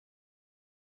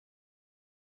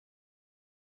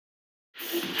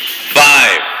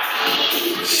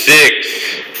5,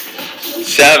 6,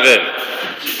 7,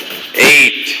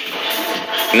 8,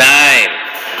 9,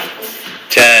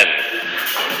 10.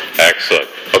 Excellent.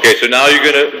 Okay, so now you're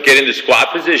going to get into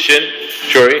squat position.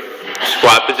 Jory,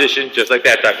 squat position, just like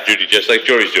that, Dr. Judy, just like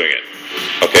Jory's doing it.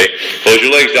 Okay, close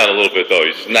your legs down a little bit, though.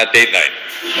 It's not date night.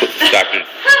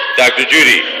 Dr.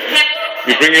 Judy,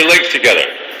 you bring your legs together.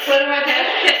 What am I doing?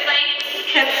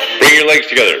 Bring your legs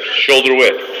together, shoulder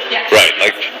width. Yeah. Right,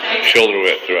 like shoulder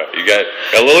width. Right. You got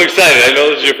a little excited. I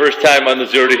know this is your first time on the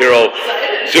Zero to Hero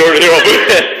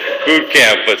boot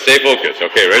camp, but stay focused.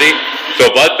 Okay, ready?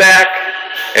 So butt back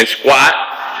and squat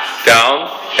down,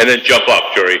 and then jump up,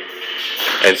 Jory.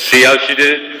 And see how she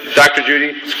did it, Dr.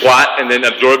 Judy? Squat and then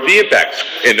absorb the impact.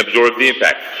 And absorb the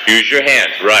impact. Use your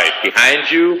hands. Right.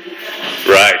 Behind you.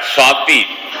 Right. Soft feet.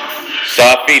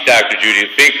 Soft feet, Dr. Judy.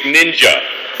 Think ninja.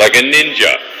 Like a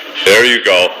ninja. There you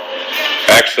go.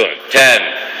 Excellent. 10,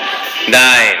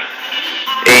 9,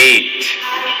 8,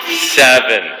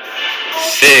 7,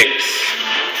 6,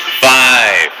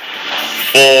 5,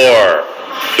 4,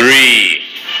 3,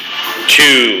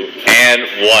 2, and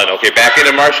 1. Okay, back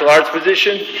into martial arts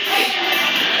position.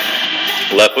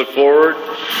 Left foot forward.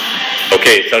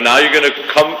 Okay, so now you're going to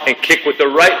come and kick with the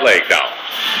right leg now.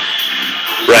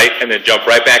 Right, and then jump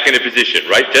right back into position.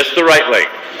 Right, just the right leg.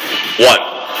 1,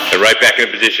 and right back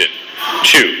into position.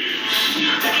 2,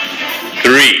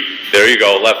 3. There you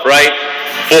go. Left, right.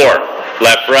 4.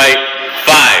 Left, right.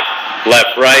 5.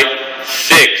 Left, right.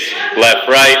 6. Left,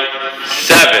 right.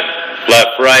 7.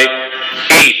 Left, right.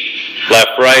 8.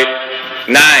 Left, right.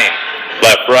 9.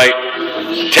 Left, right.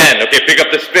 10. Okay, pick up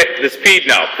the speed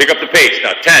now. Pick up the pace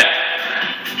now. 10.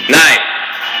 9.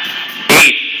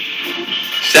 8.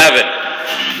 7.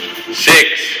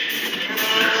 6.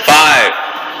 5.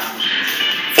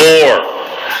 4.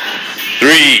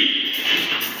 3.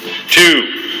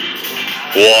 2.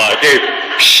 1. Okay.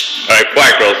 All right,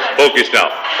 quiet, girls. Focus now.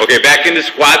 Okay, back into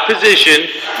squat position.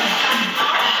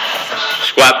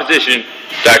 Squat position.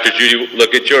 Dr. Judy,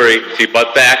 look at Jory. See,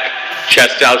 butt back,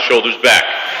 chest out, shoulders back.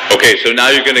 Okay, so now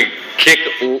you're going to kick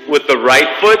with the right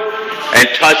foot and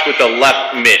touch with the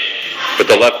left mitt, with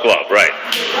the left glove. Right.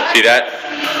 See that?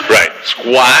 Right.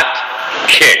 Squat,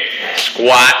 kick.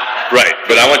 Squat, right.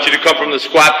 But I want you to come from the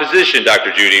squat position,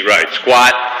 Dr. Judy. Right.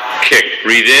 Squat, kick.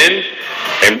 Breathe in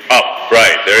and up.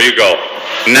 Right. There you go.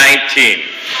 19,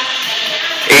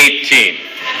 18,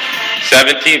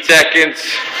 17 seconds,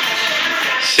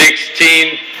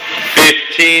 16,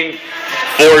 15,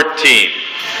 14,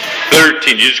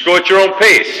 13. You just go at your own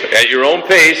pace. At your own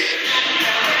pace.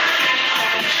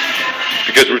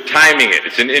 Because we're timing it.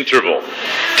 It's an interval.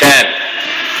 10,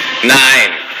 9,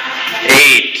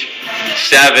 8,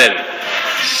 7,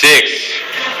 6,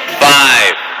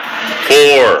 5,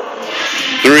 4,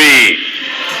 3,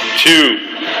 2.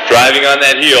 Driving on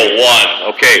that heel.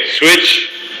 1. Okay, switch.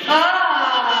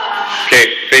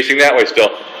 Okay, facing that way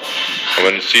still. I'm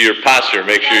going to see your posture.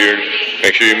 Make sure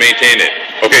you maintain it.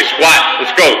 Okay, squat.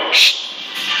 Let's go.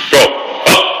 Go.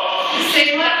 Up.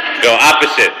 No,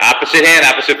 opposite. Opposite hand,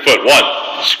 opposite foot. 1.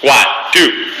 Squat.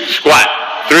 2. Squat.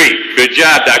 3. Good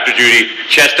job, Dr. Judy.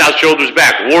 Chest out, shoulders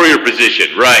back. Warrior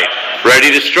position. Right.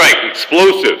 Ready to strike.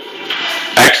 Explosive.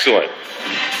 Excellent.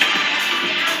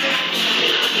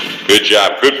 Good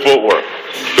job. Good footwork.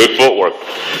 Good footwork.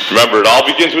 Remember, it all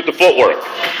begins with the footwork.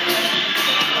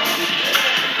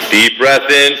 Deep breath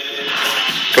in.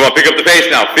 Come on, pick up the pace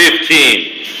now.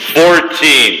 15,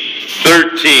 14,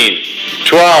 13,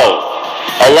 12,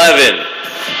 11,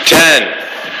 10,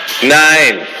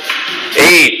 9,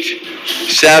 8,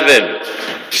 7,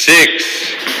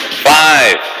 6,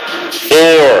 5,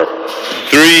 4,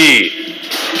 3,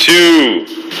 2,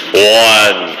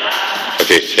 1.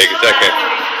 Okay, take a second.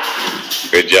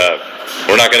 Good job.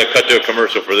 We're not going to cut to a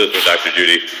commercial for this one, Dr.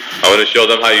 Judy. I want to show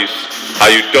them how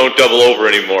you don't double over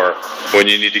anymore when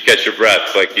you need to catch your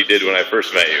breath like you did when I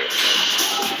first met you.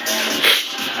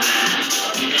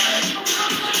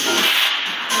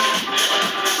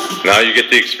 Now you get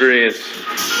to experience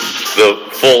the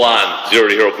full-on Zero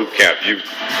to Hero boot camp. You've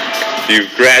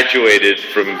graduated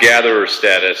from gatherer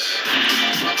status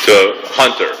to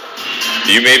hunter.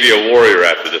 You may be a warrior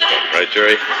after this one, right,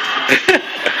 Jerry?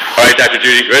 All right, Dr.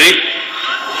 Judy, ready?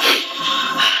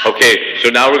 Okay, so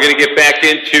now we're going to get back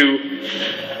into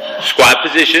squat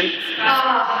position.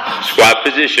 Squat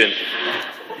position.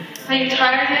 Are you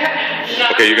tired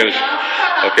yet? Okay, you're going to...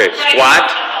 Okay,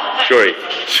 squat. Jory,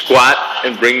 squat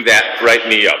and bring that right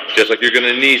knee up. Just like you're going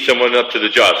to knee someone up to the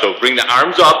jaw. So bring the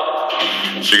arms up.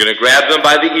 So you're going to grab them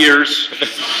by the ears.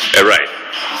 Right.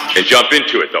 And jump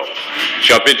into it, though.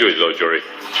 Jump into it, though, Jory.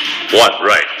 1,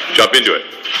 right. Jump into it.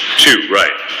 2,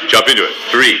 right. Jump into it.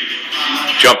 3,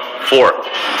 jump. 4.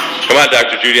 Come on,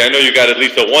 Dr. Judy. I know you got at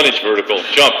least a 1-inch vertical.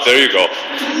 Jump. There you go.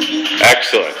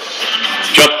 Excellent.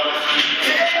 Jump.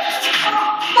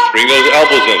 Bring those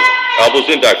elbows in. Elbows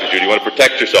in, Dr. Judy. You want to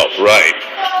protect yourself. Right.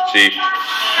 See?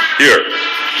 Here.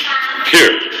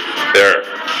 Here. There.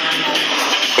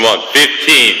 Come on.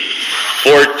 15,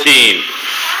 14,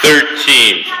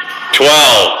 13, 12,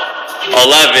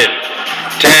 11,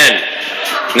 10,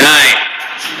 9,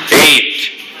 8,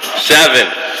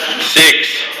 7,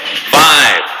 6,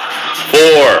 5, 4,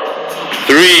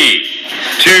 3,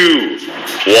 2,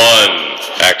 1.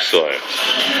 Excellent.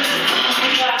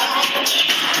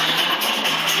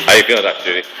 How you feeling, Dr.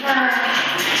 Judy?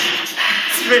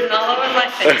 It's written all over my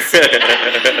face.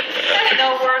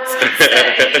 No words to say.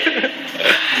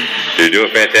 You're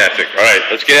doing fantastic. All right,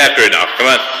 let's get after it now. Come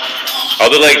on.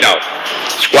 Other leg now.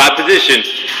 Squat position.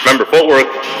 Remember,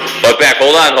 footwork. Butt back.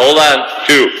 Hold on. Hold on.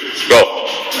 2. Go.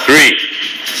 3,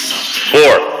 4,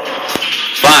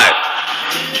 5,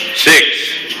 6,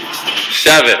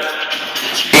 7,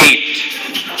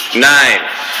 8, 9,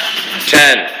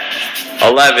 10,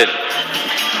 11,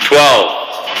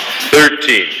 12,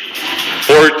 13,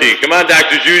 14. Come on,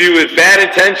 Dr. Judy, with bad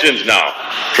intentions now.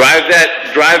 Drive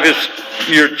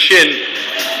your chin,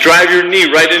 drive your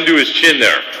knee right into his chin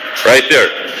there. Right there.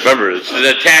 Remember, this is an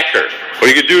attacker. What are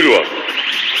you going to do to him?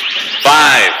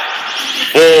 5,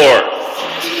 4,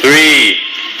 3,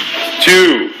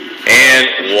 2, and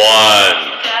 1.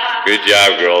 Good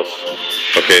job, girls.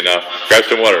 Okay, now grab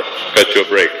some water. Cut to a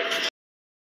break.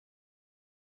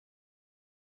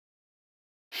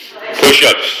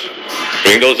 Push-ups.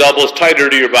 Bring those elbows tighter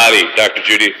to your body, Dr.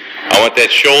 Judy. I want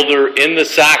that shoulder in the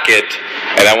socket,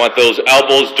 and I want those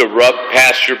elbows to rub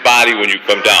past your body when you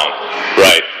come down.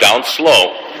 Right. Down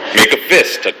slow. Make a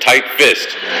fist, a tight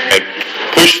fist, and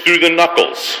push through the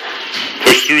knuckles.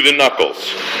 Push through the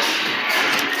knuckles.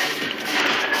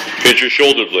 Pinch your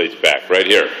shoulder blades back, right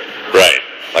here. Right,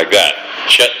 like that.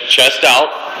 Chest out,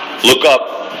 look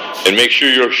up, and make sure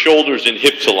your shoulders and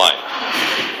hips align.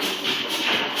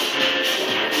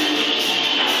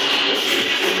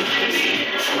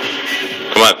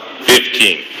 Come on,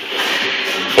 15.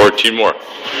 14 more.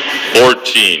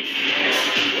 14.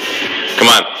 Come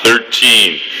on,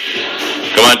 13.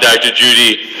 Come on, Dr.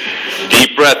 Judy.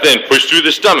 Deep breath in. Push through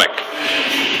the stomach.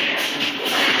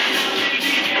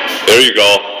 There you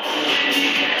go.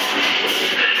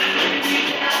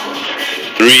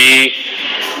 3,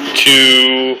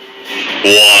 2,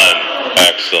 1.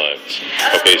 Excellent.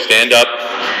 Okay, stand up.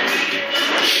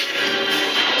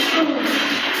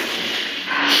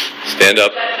 Stand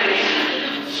up.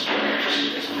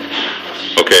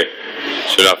 Okay,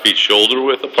 so now feet shoulder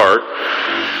width apart.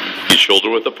 Feet shoulder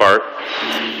width apart.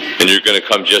 And you're going to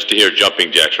come just to here,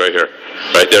 jumping jacks right here.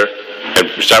 Right there. And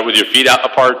start with your feet out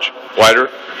apart, wider.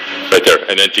 Right there.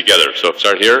 And then together. So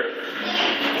start here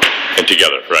and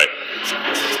together. Right.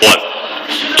 1,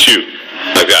 2.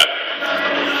 Like that.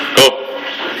 Go.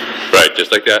 Right.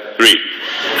 Just like that. 3,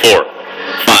 4,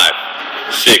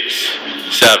 5, 6,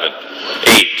 7,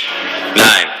 8,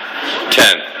 9,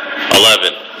 10,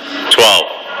 11, 12,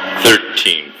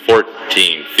 13,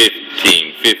 14,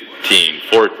 15, 15,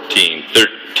 14,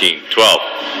 13, 12,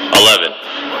 11,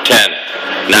 10,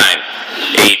 9,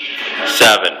 8,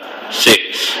 7,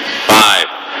 6, 5,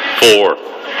 4,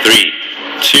 3,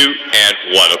 2, and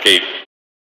 1. Okay.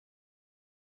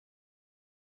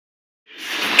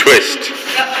 Twist.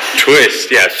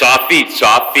 Twist. Yeah, soft feet,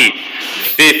 soft feet.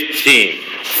 15,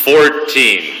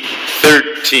 14,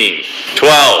 13,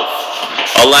 12,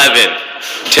 11,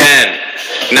 10,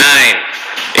 9,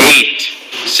 8,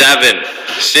 7,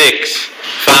 6,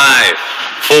 5,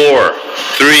 4,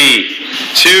 3,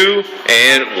 2,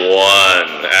 and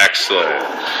 1. Excellent.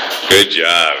 Good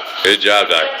job. Good job,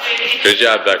 Doc. Good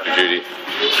job, Dr. Judy.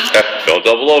 Don't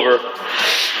double over.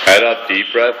 Head up,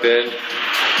 deep breath in.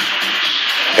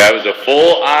 That was a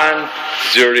full-on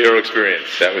 0 to hero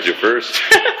experience. That was your first.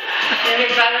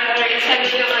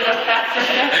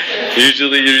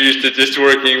 Usually you're used to just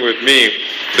working with me.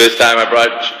 This time I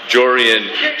brought Jory in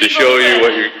to show you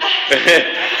what you're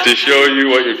to show you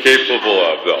what you're capable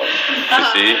of, though. You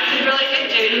see? You really good,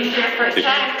 Judy. For your first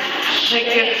time.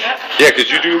 Yeah,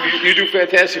 because you do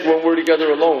fantastic when we're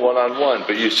together alone, one-on-one.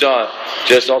 But you saw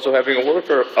just also having a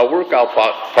workout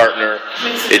partner,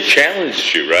 it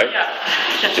challenged you, right?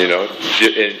 Yeah. You know,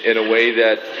 in a way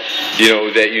that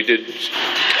that you did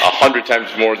 100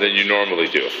 times more than you normally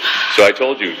do. So I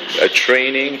told you,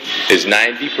 training is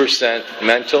 90%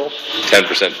 mental,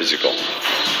 10% physical.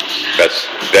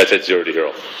 That's at 0 to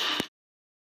hero.